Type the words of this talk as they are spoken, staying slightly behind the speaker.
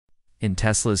In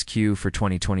Tesla's Q for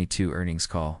 2022 earnings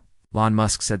call, Elon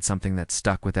Musk said something that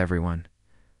stuck with everyone.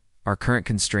 Our current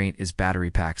constraint is battery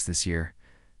packs this year,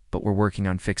 but we're working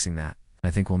on fixing that.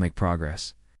 I think we'll make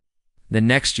progress. Then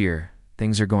next year,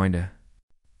 things are going to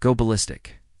go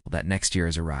ballistic. Well, that next year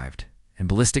has arrived, and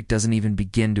ballistic doesn't even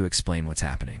begin to explain what's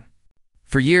happening.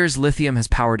 For years, lithium has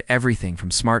powered everything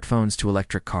from smartphones to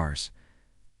electric cars,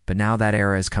 but now that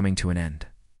era is coming to an end.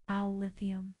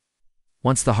 Lithium.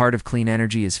 Once the heart of clean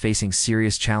energy is facing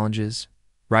serious challenges,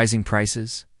 rising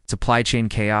prices, supply chain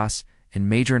chaos, and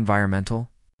major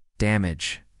environmental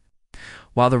damage.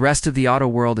 While the rest of the auto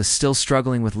world is still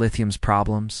struggling with lithium's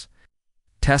problems,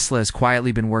 Tesla has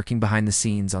quietly been working behind the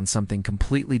scenes on something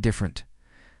completely different.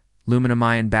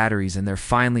 Aluminum-ion batteries, and they're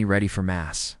finally ready for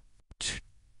mass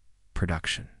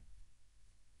production.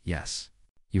 Yes,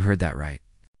 you heard that right.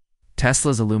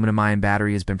 Tesla's aluminum-ion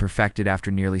battery has been perfected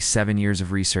after nearly 7 years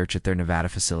of research at their Nevada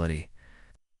facility.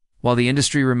 While the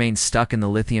industry remains stuck in the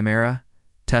lithium era,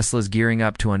 Tesla is gearing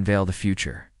up to unveil the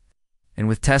future. And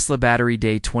with Tesla Battery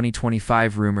Day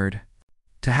 2025 rumored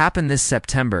to happen this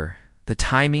September, the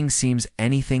timing seems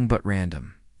anything but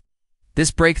random. This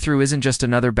breakthrough isn't just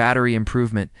another battery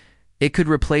improvement, it could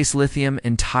replace lithium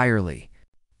entirely.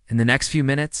 In the next few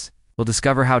minutes, we'll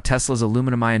discover how Tesla's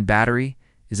aluminum-ion battery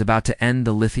is about to end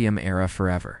the lithium era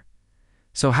forever.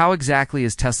 So how exactly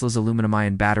is Tesla's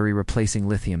aluminum-ion battery replacing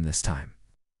lithium this time?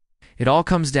 It all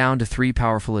comes down to 3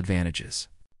 powerful advantages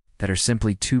that are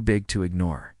simply too big to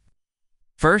ignore.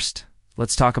 First,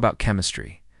 let's talk about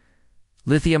chemistry.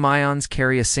 Lithium ions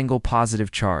carry a single positive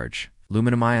charge.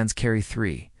 Aluminum ions carry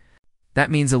 3.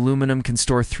 That means aluminum can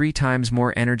store 3 times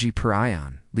more energy per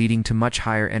ion, leading to much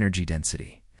higher energy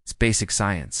density. It's basic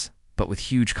science, but with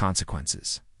huge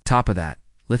consequences. Top of that,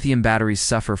 lithium batteries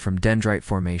suffer from dendrite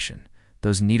formation,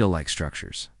 those needle-like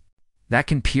structures. That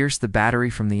can pierce the battery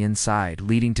from the inside,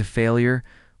 leading to failure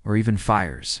or even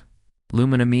fires.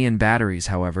 Aluminum-ion batteries,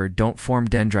 however, don't form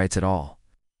dendrites at all.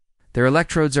 Their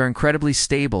electrodes are incredibly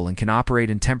stable and can operate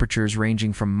in temperatures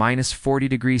ranging from -40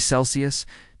 degrees Celsius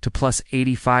to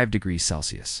 +85 degrees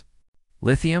Celsius.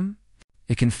 Lithium?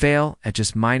 It can fail at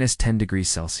just -10 degrees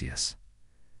Celsius.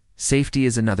 Safety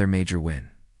is another major win.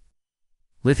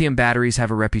 Lithium batteries have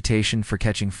a reputation for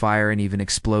catching fire and even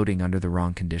exploding under the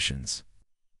wrong conditions.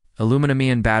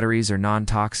 Aluminum-ion batteries are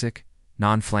non-toxic,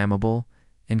 non-flammable,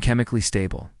 and chemically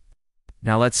stable.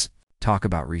 Now let's talk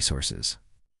about resources.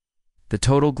 The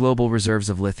total global reserves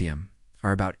of lithium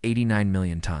are about 89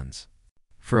 million tons.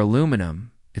 For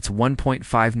aluminum, it's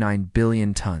 1.59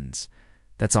 billion tons.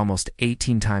 That's almost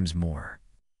 18 times more.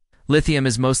 Lithium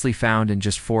is mostly found in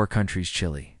just 4 countries: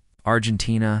 Chile,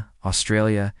 Argentina,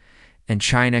 Australia, and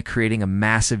China, creating a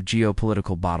massive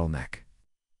geopolitical bottleneck.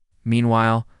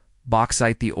 Meanwhile,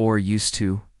 bauxite, the ore used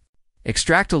to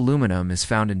extract aluminum, is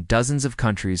found in dozens of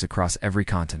countries across every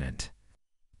continent.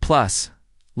 Plus,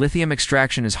 lithium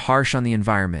extraction is harsh on the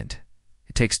environment.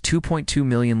 It takes 2.2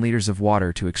 million liters of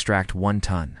water to extract 1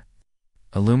 ton.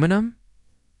 Aluminum?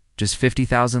 Just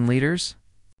 50,000 liters?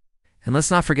 And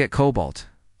let's not forget cobalt,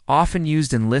 often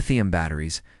used in lithium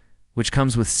batteries, which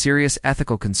comes with serious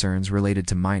ethical concerns related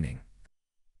to mining.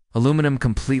 Aluminum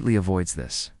completely avoids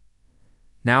this.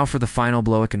 Now for the final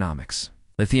blow: economics.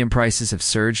 Lithium prices have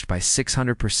surged by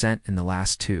 600% in the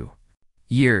last 2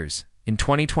 years. In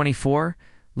 2024,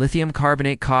 lithium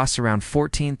carbonate costs around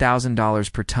 $14,000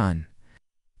 per ton,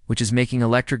 which is making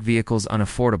electric vehicles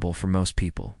unaffordable for most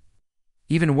people.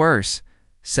 Even worse,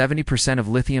 70% of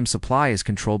lithium supply is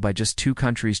controlled by just 2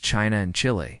 countries, China and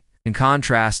Chile. In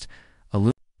contrast,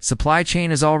 supply chain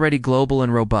is already global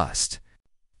and robust.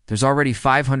 There's already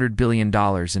 $500 billion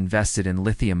invested in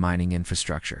lithium mining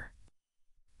infrastructure.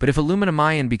 But if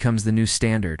aluminum-ion becomes the new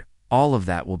standard, all of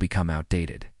that will become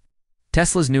outdated.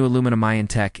 Tesla's new aluminum-ion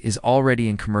tech is already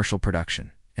in commercial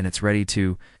production, and it's ready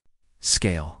to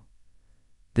scale.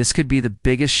 This could be the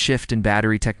biggest shift in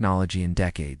battery technology in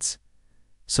decades.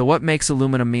 So what makes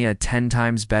aluminum-ion 10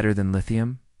 times better than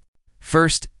lithium?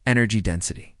 First, energy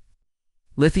density.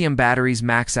 Lithium batteries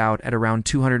max out at around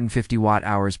 250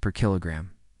 watt-hours per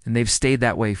kilogram, and they've stayed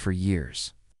that way for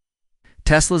years.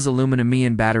 Tesla's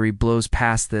aluminum-ion battery blows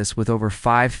past this with over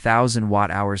 5,000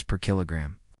 watt-hours per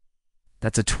kilogram.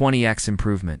 That's a 20x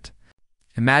improvement.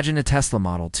 Imagine a Tesla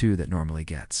Model 2 that normally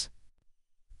gets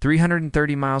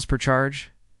 330 miles per charge.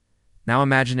 Now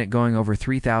imagine it going over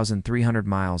 3,300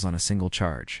 miles on a single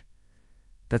charge.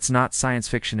 That's not science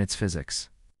fiction, it's physics.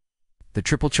 The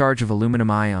triple charge of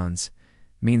aluminum ions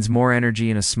means more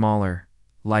energy in a smaller,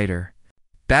 lighter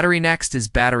battery. Next is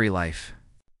battery life.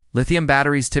 Lithium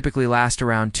batteries typically last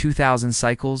around 2,000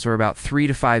 cycles, or about 3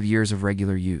 to 5 years of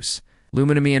regular use.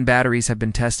 Aluminum-ion batteries have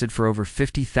been tested for over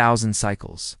 50,000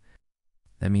 cycles.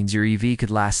 That means your EV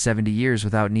could last 70 years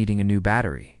without needing a new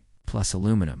battery. Plus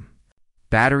aluminum.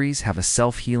 Batteries have a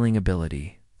self-healing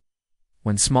ability.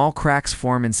 When small cracks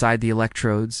form inside the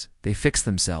electrodes, they fix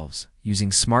themselves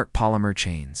using smart polymer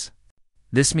chains.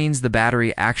 This means the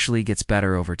battery actually gets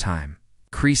better over time,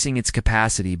 increasing its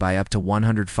capacity by up to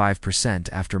 105%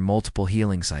 after multiple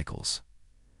healing cycles.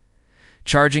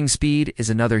 Charging speed is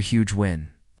another huge win.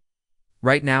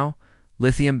 Right now,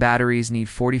 lithium batteries need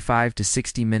 45 to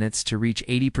 60 minutes to reach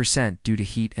 80% due to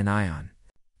heat and ion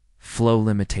flow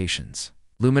limitations.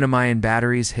 Aluminum-ion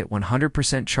batteries hit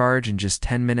 100% charge in just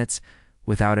 10 minutes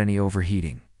without any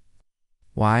overheating.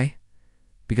 Why?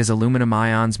 Because aluminum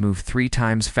ions move 3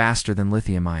 times faster than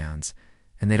lithium ions,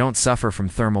 and they don't suffer from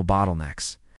thermal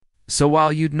bottlenecks. So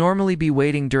while you'd normally be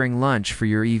waiting during lunch for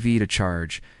your EV to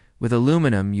charge, with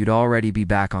aluminum you'd already be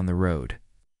back on the road.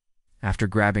 After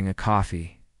grabbing a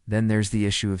coffee, then there's the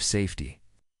issue of safety.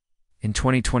 In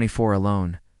 2024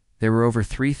 alone, there were over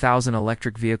 3,000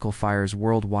 electric vehicle fires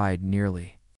worldwide,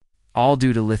 nearly all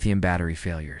due to lithium battery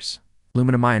failures.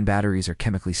 Aluminum-ion batteries are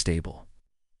chemically stable.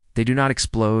 They do not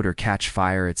explode or catch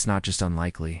fire. It's not just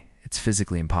unlikely, it's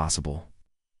physically impossible.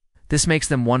 This makes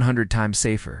them 100 times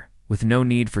safer, with no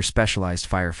need for specialized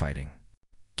firefighting.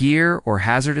 Gear or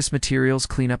hazardous materials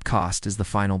cleanup cost is the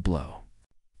final blow.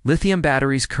 Lithium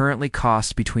batteries currently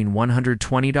cost between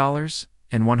 $120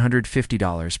 and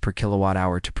 $150 per kilowatt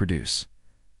hour to produce.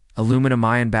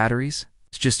 Aluminum-ion batteries?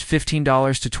 It's just $15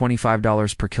 to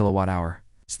 $25 per kilowatt hour,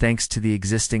 thanks to the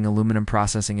existing aluminum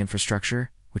processing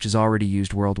infrastructure, which is already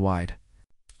used worldwide.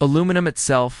 Aluminum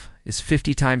itself is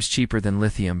 50 times cheaper than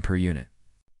lithium per unit.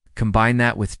 Combine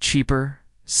that with cheaper,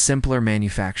 simpler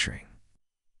manufacturing,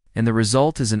 and the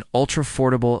result is an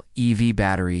ultra-affordable EV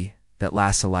battery that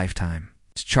lasts a lifetime.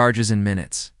 It charges in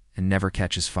minutes and never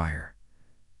catches fire.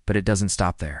 But it doesn't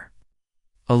stop there.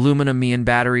 Aluminum-ion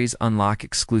batteries unlock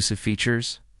exclusive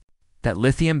features that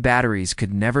lithium batteries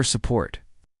could never support.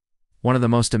 One of the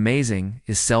most amazing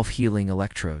is self-healing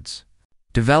electrodes,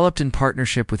 developed in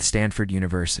partnership with Stanford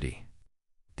University.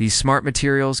 These smart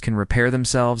materials can repair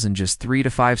themselves in just 3 to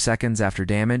 5 seconds after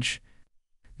damage.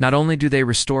 Not only do they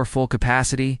restore full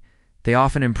capacity, they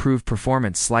often improve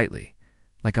performance slightly,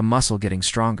 like a muscle getting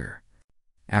stronger.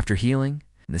 After healing,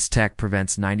 this tech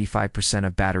prevents 95%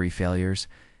 of battery failures,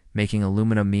 making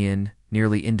aluminum-ion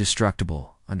nearly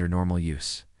indestructible under normal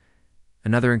use.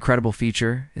 Another incredible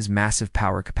feature is massive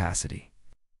power capacity.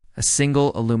 A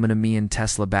single aluminum-ion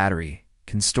Tesla battery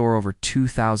can store over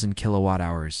 2,000 kilowatt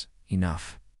hours,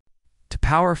 enough to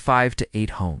power 5 to 8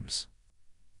 homes.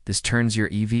 This turns your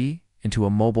EV into a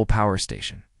mobile power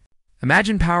station.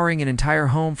 Imagine powering an entire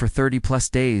home for 30-plus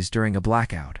days during a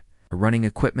blackout, or running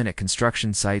equipment at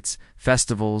construction sites,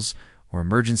 festivals, or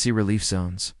emergency relief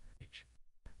zones.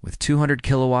 With 200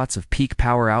 kilowatts of peak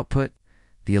power output,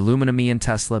 the aluminum-ion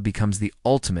Tesla becomes the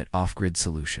ultimate off-grid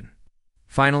solution.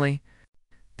 Finally,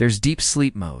 there's deep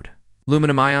sleep mode.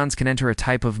 Aluminum ions can enter a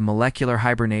type of molecular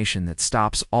hibernation that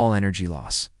stops all energy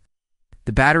loss.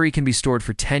 The battery can be stored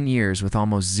for 10 years with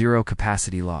almost zero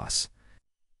capacity loss,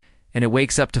 and it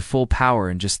wakes up to full power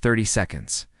in just 30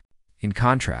 seconds. In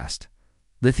contrast,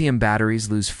 lithium batteries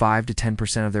lose 5 to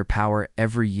 10% of their power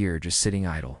every year just sitting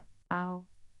idle. Wow.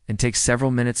 And takes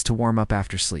several minutes to warm up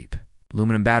after sleep.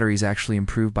 Aluminum batteries actually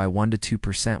improve by 1 to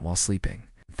 2% while sleeping,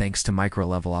 thanks to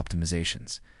micro-level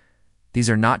optimizations. These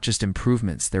are not just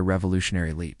improvements, they're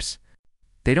revolutionary leaps.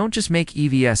 They don't just make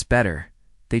EVs better,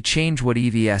 they change what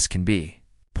EVs can be.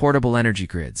 Portable energy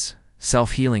grids,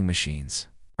 self-healing machines,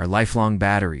 our lifelong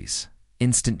batteries,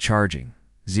 instant charging,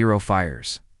 zero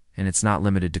fires, and it's not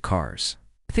limited to cars.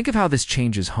 Think of how this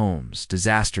changes homes,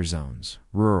 disaster zones,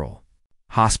 rural,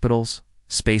 hospitals,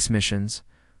 space missions,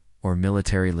 or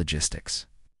military logistics.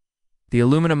 The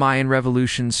aluminum-ion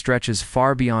revolution stretches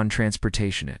far beyond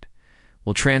transportation. It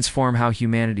will transform how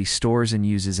humanity stores and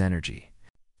uses energy.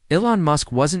 Elon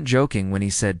Musk wasn't joking when he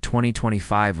said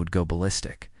 2025 would go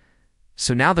ballistic.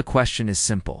 So now the question is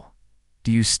simple.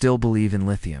 Do you still believe in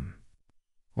lithium?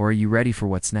 Or are you ready for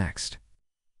what's next?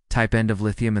 Type end of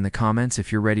lithium in the comments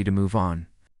if you're ready to move on.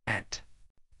 And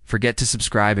forget to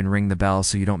subscribe and ring the bell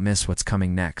so you don't miss what's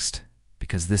coming next,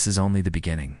 because this is only the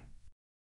beginning.